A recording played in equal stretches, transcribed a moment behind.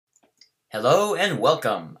Hello and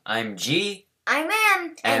welcome. I'm G. I'm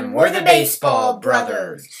M. And we're the Baseball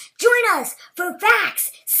Brothers. Join us for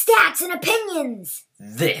facts, stats, and opinions.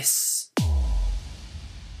 This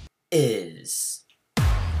is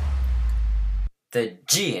the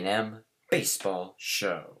G&M Baseball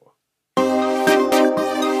Show.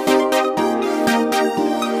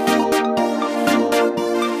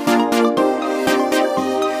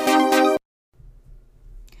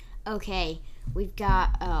 Okay, we've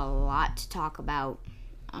got a lot to talk about.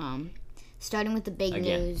 Starting with the big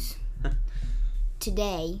news.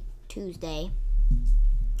 Today, Tuesday,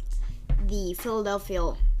 the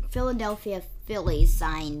Philadelphia Phillies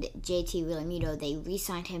signed JT Realmuto. They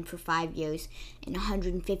re-signed him for 5 years and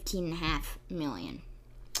 $115.5 million.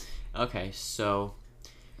 Okay, so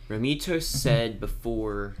Realmuto said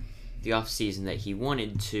before the offseason that he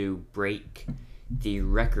wanted to break the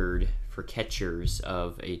record for catchers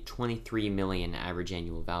of a $23 million average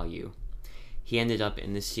annual value. He ended up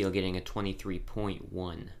in this deal getting a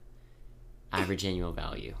 23.1 average annual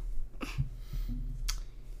value.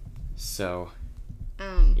 So,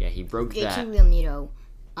 he broke JT that. JT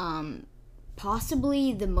Realmuto,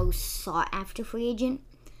 possibly the most sought-after free agent.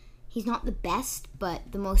 He's not the best,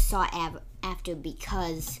 but the most sought-after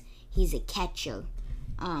because he's a catcher.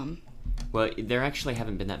 Well, there actually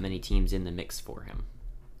haven't been that many teams in the mix for him.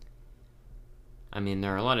 I mean,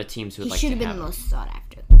 there are a lot of teams who would like to have him. He should have been the most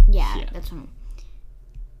sought-after. Yeah, that's what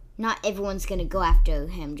not everyone's going to go after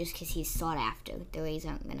him just because he's sought-after. The Rays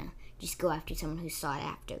aren't going to just go after someone who's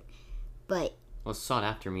sought-after. But... Well,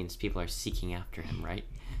 sought-after means people are seeking after him, right?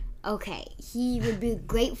 Okay, he would be a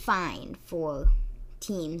great find for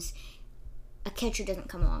teams. A catcher doesn't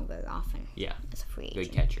come along very often. Yeah, as a free agent.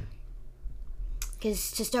 Good catcher.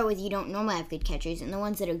 Because to start with, you don't normally have good catchers, and the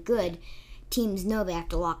ones that are good, teams know they have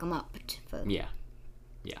to lock them up. Yeah.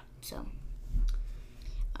 So.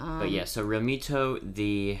 So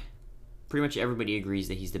Realmuto, pretty much everybody agrees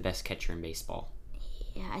that he's the best catcher in baseball.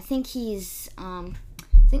 Yeah, I think he's. I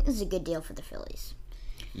think this is a good deal for the Phillies.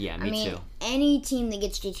 Yeah, me too. Any team that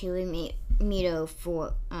gets JT Realmuto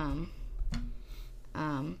for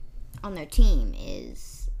on their team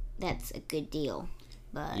that's a good deal.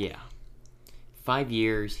 But yeah. 5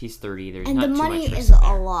 years, he's 30. There's and not the too much money risk is there.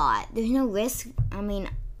 a lot. There's no risk. I mean,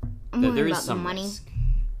 I'm worried about the money. Risk.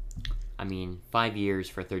 I mean, 5 years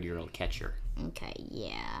for a 30-year-old catcher. Okay,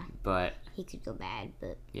 yeah. But he could go bad,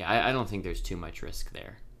 but yeah, I don't think there's too much risk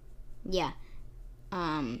there. Yeah.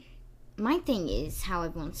 My thing is how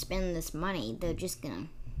everyone's spending this money. They're just gonna.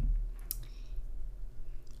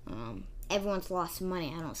 Everyone's lost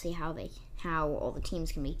money. I don't see how all the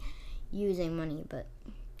teams can be using money, but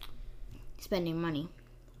spending money.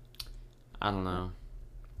 I don't know.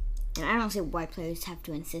 And I don't see why players have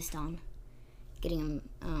to insist on getting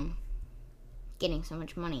so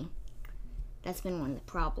much money. That's been one of the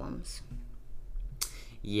problems.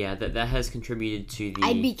 Yeah, that has contributed to the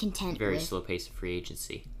I'd be content very with, slow pace of free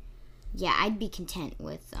agency. Yeah, I'd be content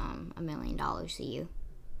with $1 million a year.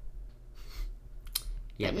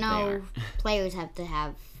 Yeah, but no, players have to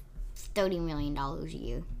have $30 million a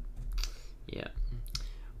year. Yeah.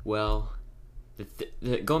 Well,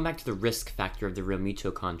 going back to the risk factor of the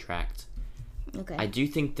Realmuto contract, okay. I do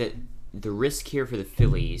think that the risk here for the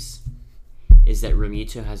Phillies is that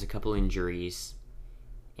Realmuto has a couple injuries,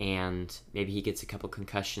 and maybe he gets a couple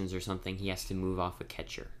concussions or something. He has to move off a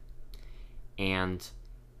catcher. And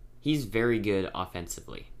he's very good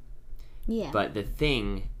offensively. Yeah. But the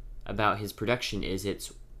thing about his production is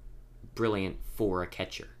it's brilliant for a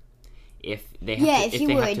catcher. If they have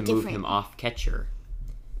to move him off catcher,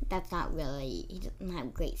 that's not really. He doesn't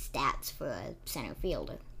have great stats for a center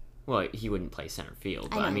fielder. Well, he wouldn't play center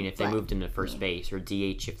field. But I mean, if they moved him to first base or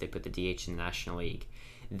DH, if they put the DH in the National League,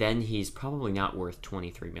 then he's probably not worth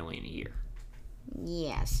 $23 million a year.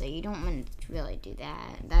 Yeah, so you don't want to really do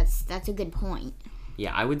that. That's a good point.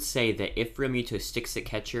 Yeah, I would say that if Realmuto sticks at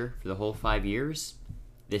catcher for the whole 5 years,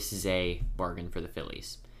 this is a bargain for the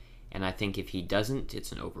Phillies. And I think if he doesn't,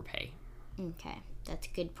 it's an overpay. Okay, that's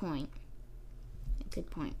a good point.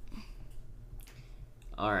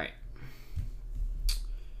 All right.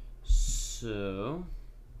 So,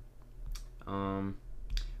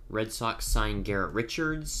 Red Sox signed Garrett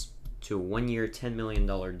Richards to a 1-year, $10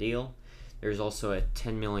 million deal. There's also a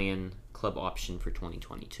 $10 million club option for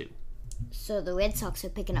 2022. So the Red Sox are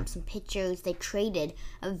picking up some pitchers. They traded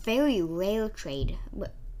a very rare trade.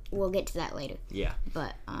 We'll get to that later. Yeah.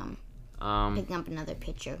 But picking up another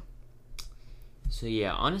pitcher. So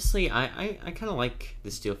yeah, honestly, I kind of like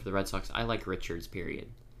this deal for the Red Sox. I like Richards, period.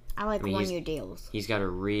 I like one-year deals. He's got a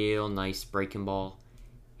real nice breaking ball.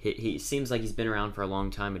 He seems like he's been around for a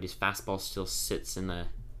long time, but his fastball still sits in the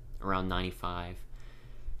around 95.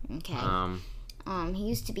 Okay. He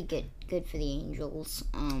used to be good for the Angels.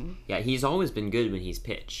 Yeah, he's always been good when he's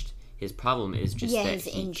pitched. His problem is just that his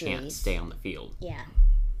he injuries. can't stay on the field. Yeah.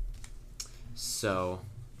 So,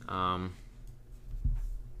 yeah,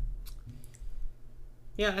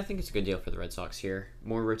 I think it's a good deal for the Red Sox here.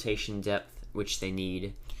 More rotation depth, which they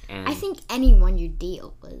need. And I think any one-year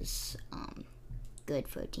deal is good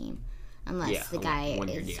for a team. Unless the guy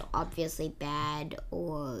is deal. obviously bad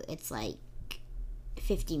or it's like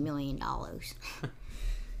 $50 million.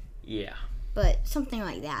 Yeah. But something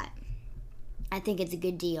like that. I think it's a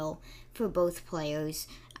good deal for both players,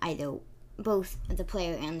 either both the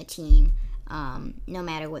player and the team, no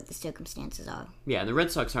matter what the circumstances are. Yeah, and the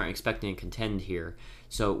Red Sox aren't expecting to contend here.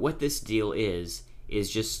 So what this deal is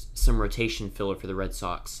just some rotation filler for the Red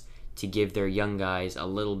Sox to give their young guys a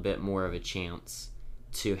little bit more of a chance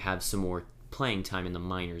to have some more playing time in the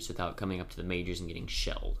minors without coming up to the majors and getting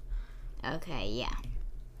shelled. Okay, yeah.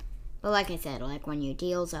 But like I said, like one-year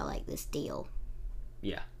deals, I like this deal.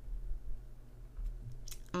 Yeah.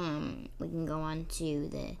 We can go on to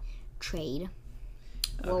the trade.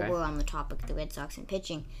 Okay. Well, we're on the topic of the Red Sox and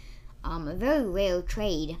pitching. A very rare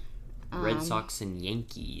trade. Red Sox and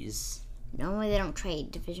Yankees. Normally they don't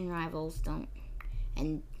trade. Division rivals don't.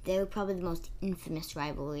 And they're probably the most infamous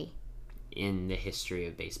rivalry in the history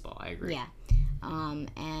of baseball, I agree. Yeah.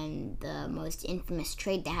 And the most infamous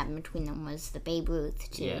trade that happened between them was the Babe Ruth,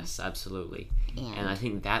 too. Yes, absolutely. And I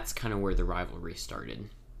think that's kind of where the rivalry started.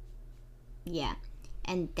 Yeah.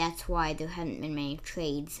 And that's why there haven't been many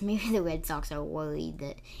trades. Maybe the Red Sox are worried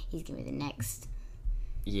that he's going to be the next.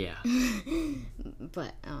 Yeah.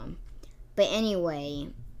 But anyway,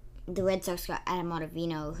 the Red Sox got Adam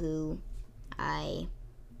Ottavino, who I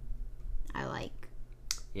like.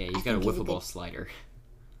 Yeah, he's got a wiffle ball slider.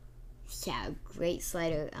 Yeah, great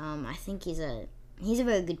slider. I think he's a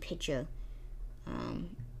very good pitcher.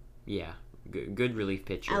 Yeah, good relief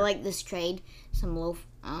pitcher. I like this trade. Some low,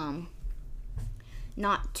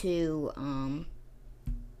 not too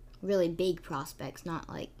really big prospects. Not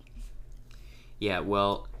like. Yeah,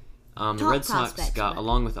 well, the Red Sox got,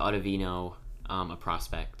 along with Ottavino, a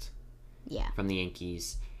prospect. Yeah. From the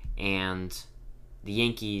Yankees, and the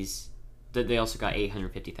Yankees. They also got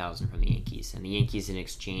 $850,000 from the Yankees, and the Yankees in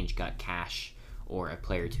exchange got cash or a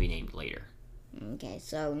player to be named later. Okay,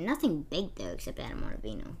 so nothing big there except Adam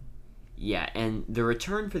Ottavino. Yeah, and the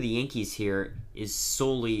return for the Yankees here is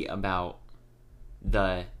solely about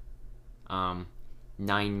the $9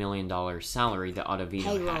 million salary that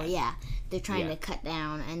Ottavino had. Yeah. They're trying to cut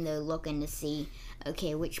down, and they're looking to see,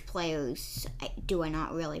 okay, which players do I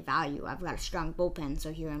not really value? I've got a strong bullpen,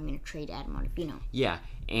 so here I'm going to trade Adam Ottavino. Yeah,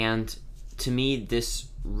 and to me, this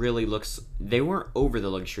really looks... They weren't over the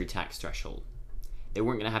luxury tax threshold. They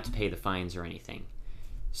weren't going to have to pay the fines or anything.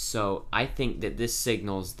 So I think that this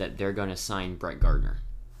signals that they're going to sign Brett Gardner.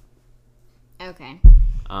 Okay.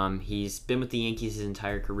 He's been with the Yankees his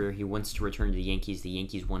entire career. He wants to return to the Yankees. The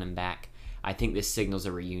Yankees want him back. I think this signals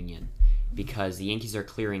a reunion because the Yankees are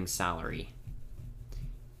clearing salary.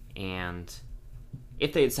 And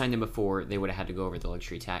if they had signed him before, they would have had to go over the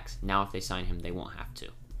luxury tax. Now if they sign him, they won't have to.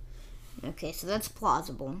 Okay, so that's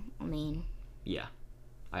plausible. I mean... Yeah.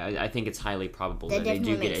 I think it's highly probable that they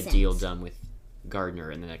do get a deal done with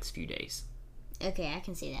Gardner in the next few days. Okay, I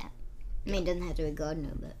can see that. I mean, it doesn't have to be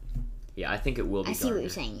Gardner, but... Yeah, I think it will be Gardner. I see what you're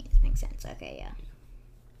saying. It makes sense. Okay,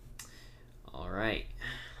 yeah. All right.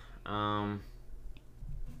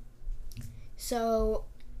 So,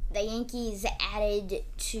 the Yankees added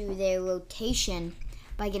to their rotation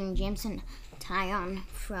by getting Jameson Taillon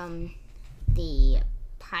from the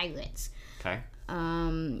Pirates. Okay.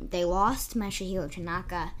 They lost Masahiro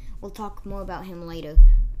Tanaka. We'll talk more about him later.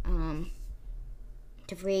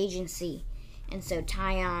 To free agency. And so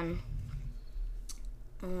Taillon,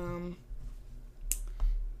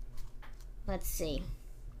 let's see.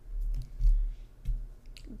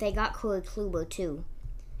 They got Corey Kluber too.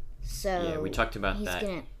 So yeah, we talked about that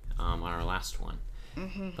on our last one.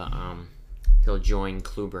 Mm-hmm. But he'll join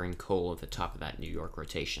Kluber and Cole at the top of that New York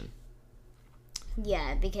rotation.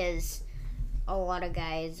 Yeah, because a lot of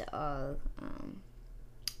guys are.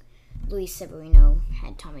 Luis Severino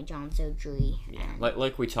had Tommy John surgery. Yeah,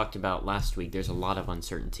 like we talked about last week, there's a lot of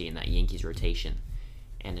uncertainty in that Yankees rotation.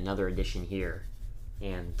 And another addition here.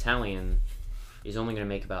 And Taillon is only going to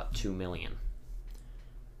make about $2 million.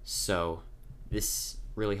 So this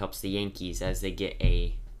really helps the Yankees as they get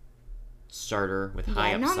a starter with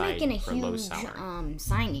high upside not making a for huge low salary.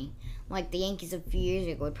 Signing. Like the Yankees a few years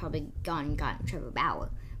ago had probably gotten Trevor Bauer.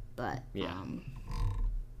 But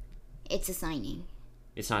it's a signing.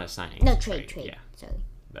 It's not a signing. No, it's trade. Yeah. Sorry.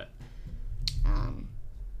 But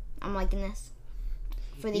liking this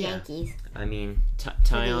for the Yankees. I mean, the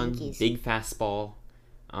Taillon, Yankees. big fastball,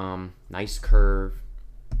 nice curve.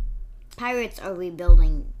 Pirates are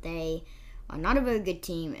rebuilding. They are not a very good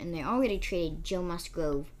team, and they already traded Joe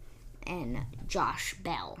Musgrove and Josh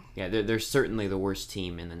Bell. Yeah, they're certainly the worst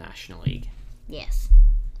team in the National League. Yes,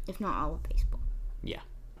 if not all of baseball. Yeah.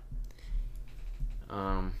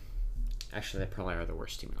 Actually, they probably are the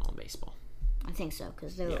worst team in all of baseball. I think so,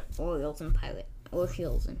 because they're Orioles and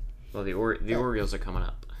Orioles and... Well, the Orioles are coming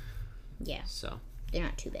up. Yeah. So. They're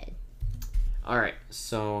not too bad. All right,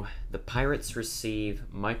 so the Pirates receive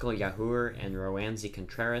Michael Yahur and Roansy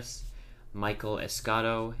Contreras, Michael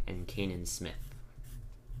Escado, and Kanan Smith.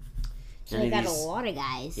 So they got a lot of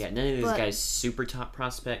guys. Yeah, none of these guys super top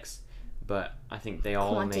prospects, but I think they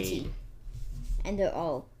all made... And they're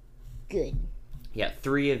all good. Yeah,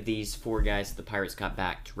 3 of these 4 guys that the Pirates got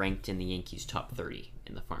back ranked in the Yankees' top 30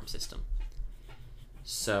 in the farm system.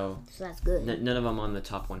 So that's good. None of them on the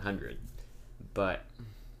top 100, but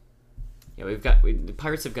yeah, the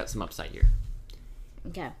Pirates have got some upside here.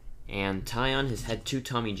 Okay. And Taillon has had 2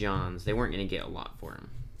 Tommy Johns. They weren't going to get a lot for him.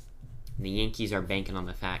 The Yankees are banking on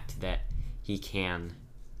the fact that he can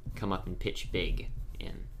come up and pitch big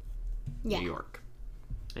in New York.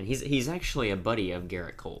 And he's actually a buddy of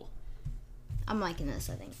Garrett Cole. I'm liking this,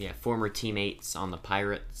 I think. Yeah, former teammates on the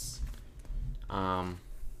Pirates.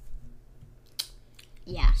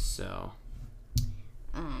 Yeah. So.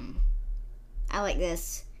 I like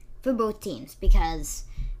this for both teams because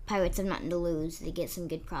Pirates have nothing to lose. They get some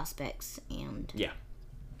good prospects and... Yeah.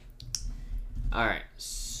 Alright,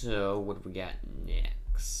 so what do we got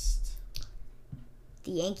next?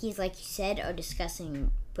 The Yankees, like you said, are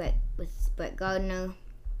discussing Brett Gardner.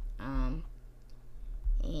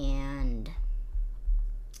 And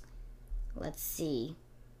let's see.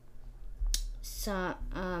 So,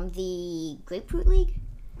 the Grapefruit League?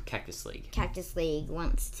 Cactus League. Cactus League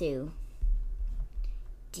wants to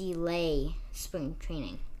delay spring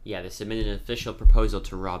training. Yeah, they submitted an official proposal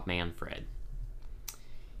to Rob Manfred.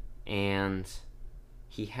 And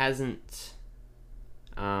he hasn't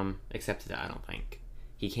accepted it, I don't think.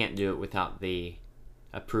 He can't do it without the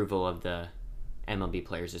approval of the MLB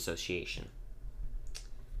Players Association.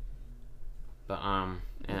 But and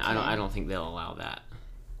okay. I don't think they'll allow that.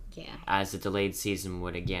 Yeah. As a delayed season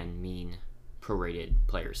would again mean prorated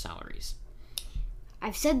player salaries.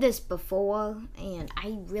 I've said this before, and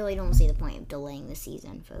I really don't see the point of delaying the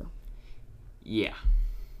season for. Yeah.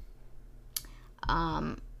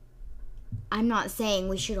 I'm not saying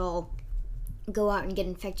we should all go out and get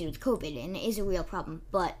infected with COVID, and it is a real problem.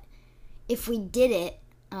 But if we did it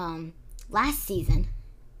last season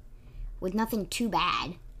with nothing too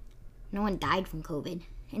bad, no one died from COVID,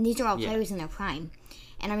 and these are all players in their prime.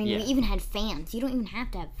 And I mean, we even had fans. You don't even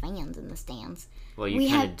have to have fans in the stands. Well, you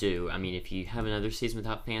kind of do. I mean, if you have another season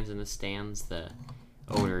without fans in the stands, the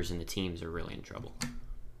owners and the teams are really in trouble.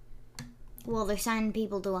 Well, they're signing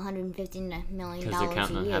people to $150 million because they're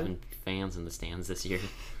counting on having fans in the stands this year.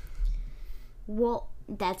 Well,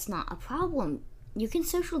 that's not a problem. You can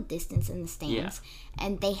social distance in the stands,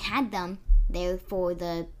 and they had them there for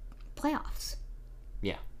the playoffs.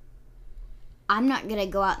 Yeah. I'm not going to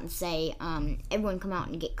go out and say, everyone come out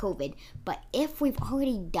and get COVID, but if we've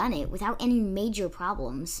already done it without any major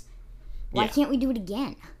problems, why can't we do it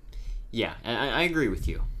again? Yeah, I agree with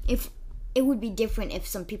you. If it would be different if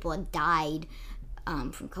some people had died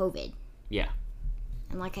from COVID. Yeah.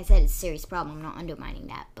 And like I said, it's a serious problem. I'm not undermining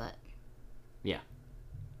that, but... Yeah.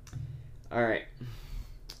 All right.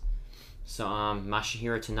 So,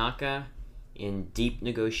 Masahiro Tanaka in deep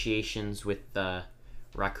negotiations with the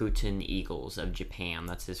Rakuten Eagles of Japan.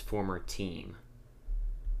 That's his former team.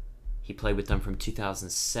 He played with them from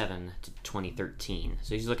 2007 to 2013.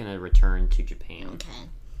 So he's looking to return to Japan. Okay.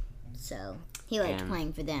 So he liked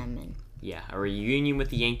playing for them. And yeah, a reunion with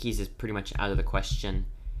the Yankees is pretty much out of the question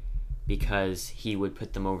because he would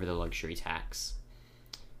put them over the luxury tax.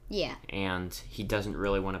 Yeah. And he doesn't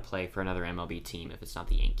really want to play for another MLB team if it's not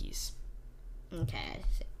the Yankees. Okay, I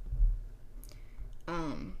see.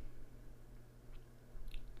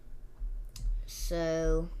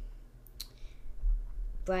 So,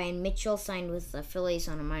 Brian Mitchell signed with the Phillies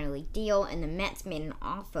on a minor league deal, and the Mets made an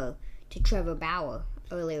offer to Trevor Bauer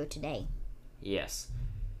earlier today. Yes.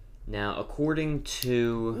 Now, according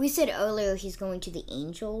to... We said earlier he's going to the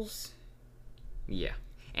Angels. Yeah.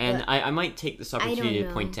 And I might take this opportunity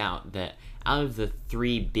to point out that out of the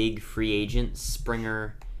 3 big free agents,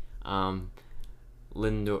 Springer,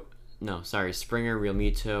 Springer,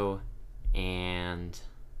 Realmuto, and...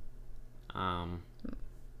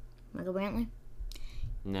 Michael Brantley?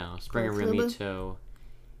 No, Springer, Realmuto,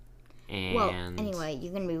 And Well, anyway,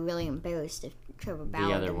 you're gonna be really embarrassed if Trevor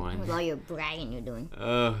Bauer other one. with all your bragging you're doing.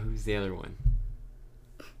 Oh, who's the other one?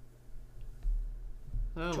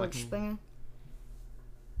 Oh, George Springer.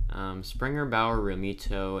 Springer, Bauer,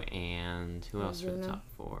 Realmuto, and who else for the Ozuna. top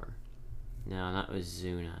four? No, not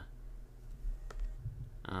Ozuna.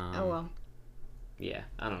 Oh well. Yeah,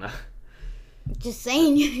 I don't know. Just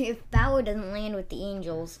saying, if Bauer doesn't land with the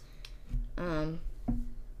Angels,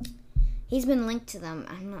 he's been linked to them.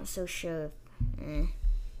 I'm not so sure.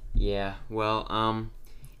 Yeah, well,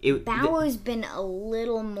 Bauer's been a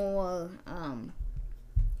little more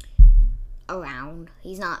around.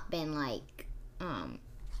 He's not been like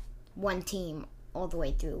one team all the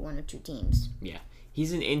way through, one or two teams. Yeah,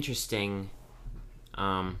 he's an interesting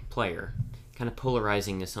player, kind of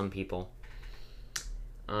polarizing to some people.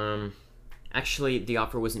 Actually, the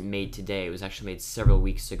offer wasn't made today. It was actually made several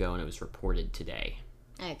weeks ago, and it was reported today.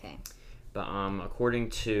 Okay. But according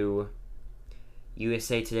to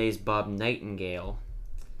USA Today's Bob Nightingale,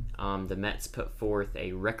 the Mets put forth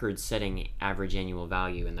a record-setting average annual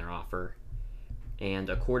value in their offer. And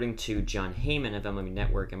according to John Heyman of MLB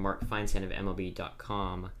Network and Mark Feinstein of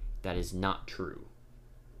MLB.com, that is not true.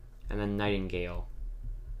 And then Nightingale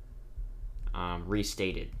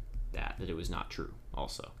restated that it was not true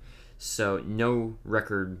also. So no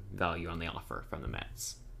record value on the offer from the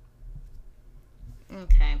Mets.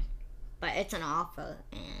 Okay. But it's an offer,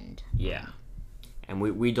 and... Yeah. And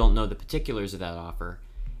we don't know the particulars of that offer,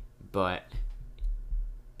 but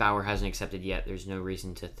Bauer hasn't accepted yet. There's no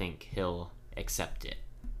reason to think he'll accept it.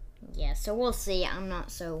 Yeah, so we'll see. I'm not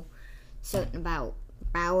so certain about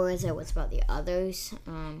Bauer as I was about the others.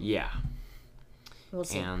 Yeah. We'll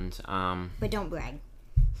see. And, But don't brag.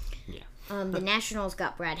 yeah. The Nationals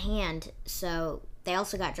got Brad Hand, so they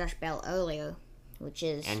also got Josh Bell earlier, which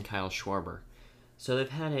is... And Kyle Schwarber. So they've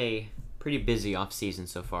had a pretty busy offseason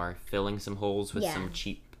so far, filling some holes with some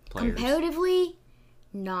cheap players. Comparatively,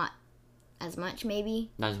 not as much,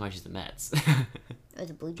 maybe. Not as much as the Mets. Or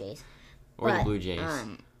the Blue Jays. Or the Blue Jays.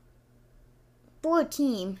 For a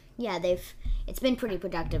team, yeah, it's been pretty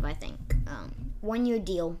productive, I think. 1 year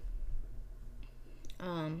deal.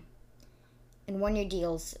 And 1 year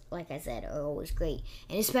deals, like I said, are always great.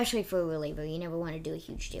 And especially for a reliever. You never want to do a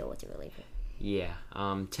huge deal with a reliever. Yeah.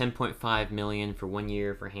 $10.5 million for 1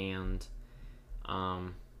 year for Hand.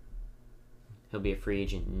 He'll be a free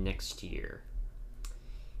agent next year.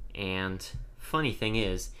 And funny thing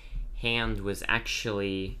is, Hand was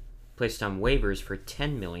actually placed on waivers for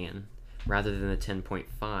 $10 million rather than the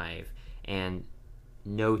 10.5, and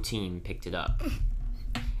no team picked it up.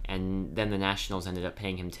 And then the Nationals ended up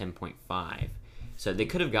paying him 10.5. So they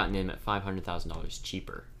could have gotten him at $500,000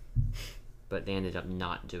 cheaper. But they ended up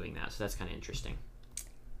not doing that, so that's kind of interesting.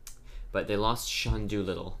 But they lost Sean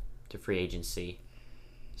Doolittle to free agency,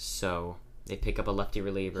 so they pick up a lefty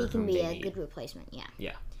reliever. He can be a good replacement, yeah.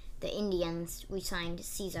 Yeah. The Indians re-signed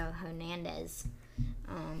Cesar Hernandez.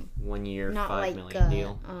 1 year, not $5 like million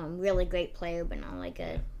deal. Really great player, but not like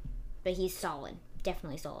a... But he's solid.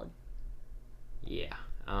 Definitely solid. Yeah.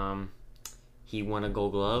 He won a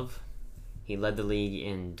Gold Glove. He led the league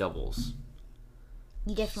in doubles.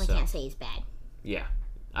 You definitely can't say he's bad. Yeah.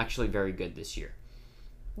 Actually very good this year.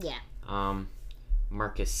 Yeah.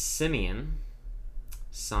 Marcus Semien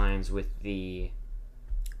signs with the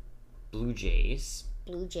Blue Jays.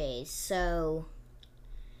 Blue Jays. So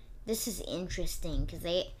this is interesting because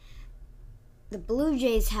the Blue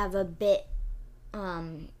Jays have a bit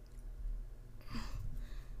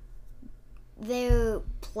their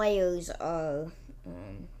players are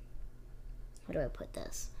how do I put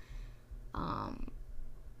this?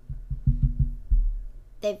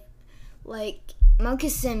 They've like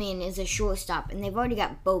Marcus Semien is a shortstop, and they've already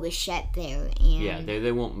got Bo Bichette there. And Yeah,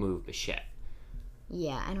 they won't move Bichette.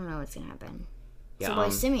 Yeah, I don't know what's gonna happen. Yeah, so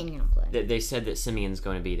where's Semien gonna play? They said that Semien's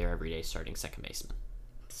going to be their everyday starting second baseman.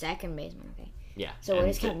 Second baseman, okay. Yeah. So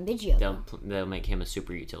where's Kevin Biggio? They'll make him a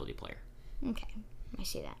super utility player. Okay, I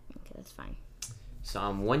see that. Okay, that's fine. So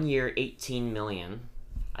 1 year, $18 million.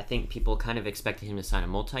 I think people kind of expected him to sign a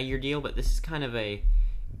multi-year deal, but this is kind of a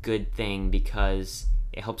good thing because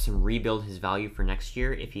it helps him rebuild his value for next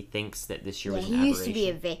year if he thinks that this year was an aberration. He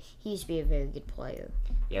used to be a very good player.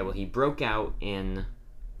 Yeah, well, he broke out in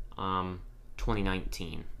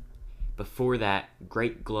 2019. Before that,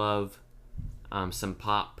 great glove, some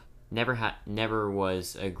pop. Never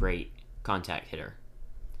was a great contact hitter.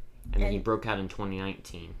 And then he broke out in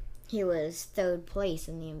 2019. He was third place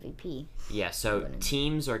in the MVP. Yeah, so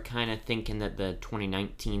teams are kind of thinking that the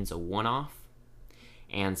 2019's a one-off.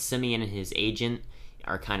 And Semien and his agent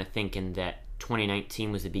are kind of thinking that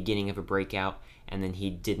 2019 was the beginning of a breakout, and then he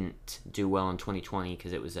didn't do well in 2020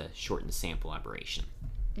 because it was a shortened sample operation.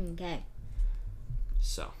 Okay.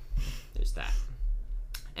 So, there's that.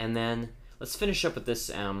 And then, let's finish up with this.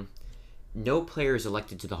 No player is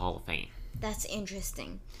elected to the Hall of Fame. That's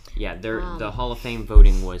interesting. Yeah, the Hall of Fame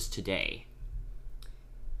voting was today.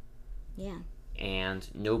 Yeah. And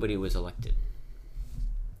nobody was elected.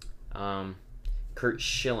 Curt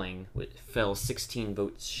Schilling fell 16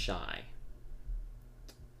 votes shy.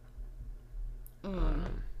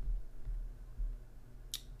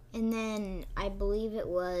 And then I believe it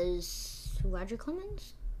was Roger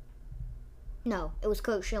Clemens? No, it was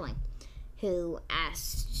Curt Schilling who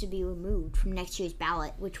asked to be removed from next year's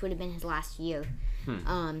ballot, which would have been his last year.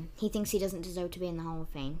 He thinks he doesn't deserve to be in the Hall of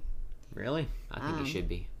Fame. Really? I think he should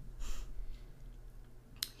be.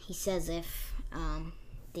 He says if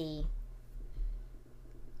the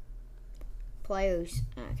players...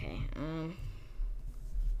 Okay.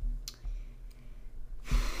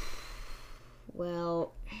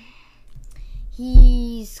 Well,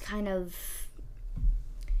 he's kind of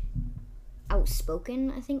outspoken,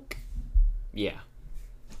 I think. Yeah.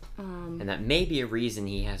 And that may be a reason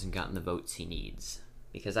he hasn't gotten the votes he needs.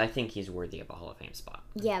 Because I think he's worthy of a Hall of Fame spot.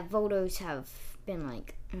 Yeah, voters have been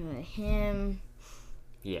like, him.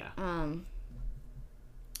 Yeah.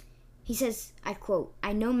 He says, I quote,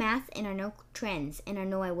 "I know math and I know trends, and I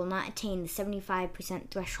know I will not attain the 75%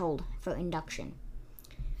 threshold for induction."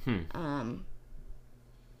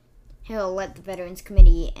 He'll let the Veterans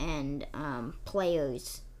Committee and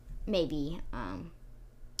players maybe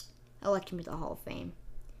elect him to the Hall of Fame.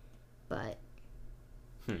 But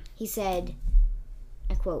he said,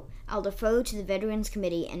 I quote, "I'll defer to the Veterans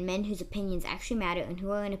Committee and men whose opinions actually matter and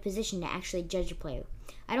who are in a position to actually judge a player.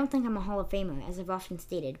 I don't think I'm a Hall of Famer, as I've often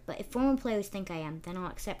stated, but if former players think I am, then I'll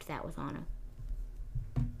accept that with honor."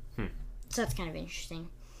 So that's kind of interesting.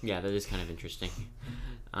 Yeah, that is kind of interesting.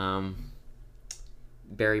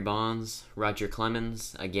 Barry Bonds, Roger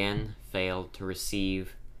Clemens, again, failed to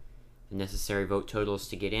receive the necessary vote totals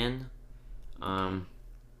to get in.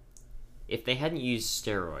 If they hadn't used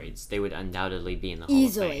steroids, they would undoubtedly be in the Hall of Fame.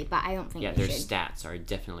 Easily, but I don't think yeah, they their should. stats are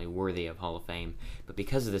definitely worthy of Hall of Fame. But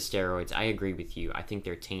because of the steroids, I agree with you. I think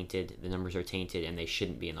they're tainted, the numbers are tainted, and they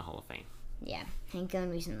shouldn't be in the Hall of Fame. Yeah, Hank Aaron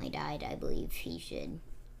recently died. I believe he should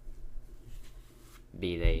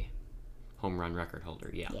be the home run record holder,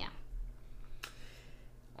 yeah.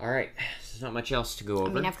 All right, there's not much else to go over.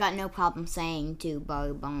 I mean, I've got no problem saying to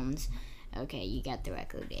Barry Bonds, okay, you got the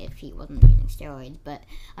record if he wasn't using steroids. But,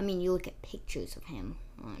 I mean, you look at pictures of him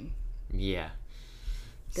on... Yeah.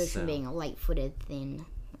 Goes from being a light-footed, thin...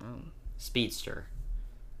 speedster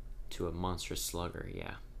to a monstrous slugger,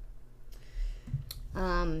 yeah.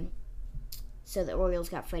 So the Orioles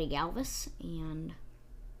got Freddie Galvis, and...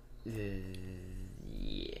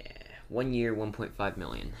 yeah. 1 year, $1.5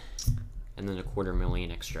 million. And then $250,000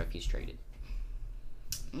 extra if he's traded.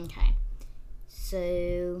 Okay.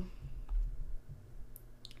 So...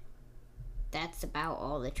 that's about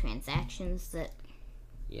all the transactions that...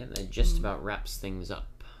 Yeah, that just about wraps things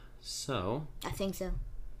up. So... I think so.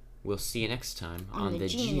 We'll see you next time on the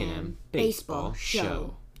G&M Baseball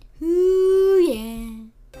Show. Ooh, yeah.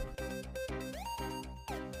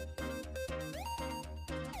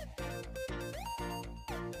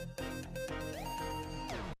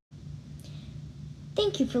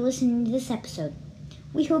 Thank you for listening to this episode.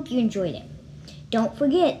 We hope you enjoyed it. Don't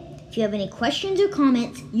forget, if you have any questions or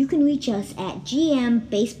comments, you can reach us at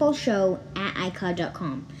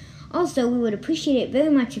gmbaseballshow@icloud.com. Also, we would appreciate it very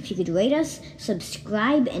much if you could rate us,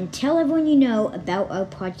 subscribe, and tell everyone you know about our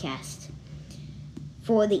podcast.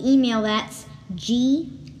 For the email, that's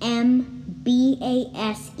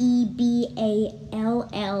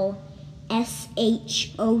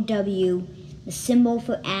gmbaseballshow, the symbol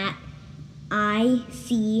for @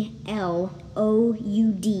 ICLOUD.com.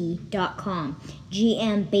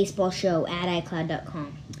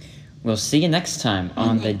 gmbaseballshow@icloud.com. We'll see you next time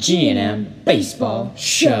on the G&M Baseball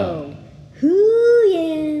Show. Who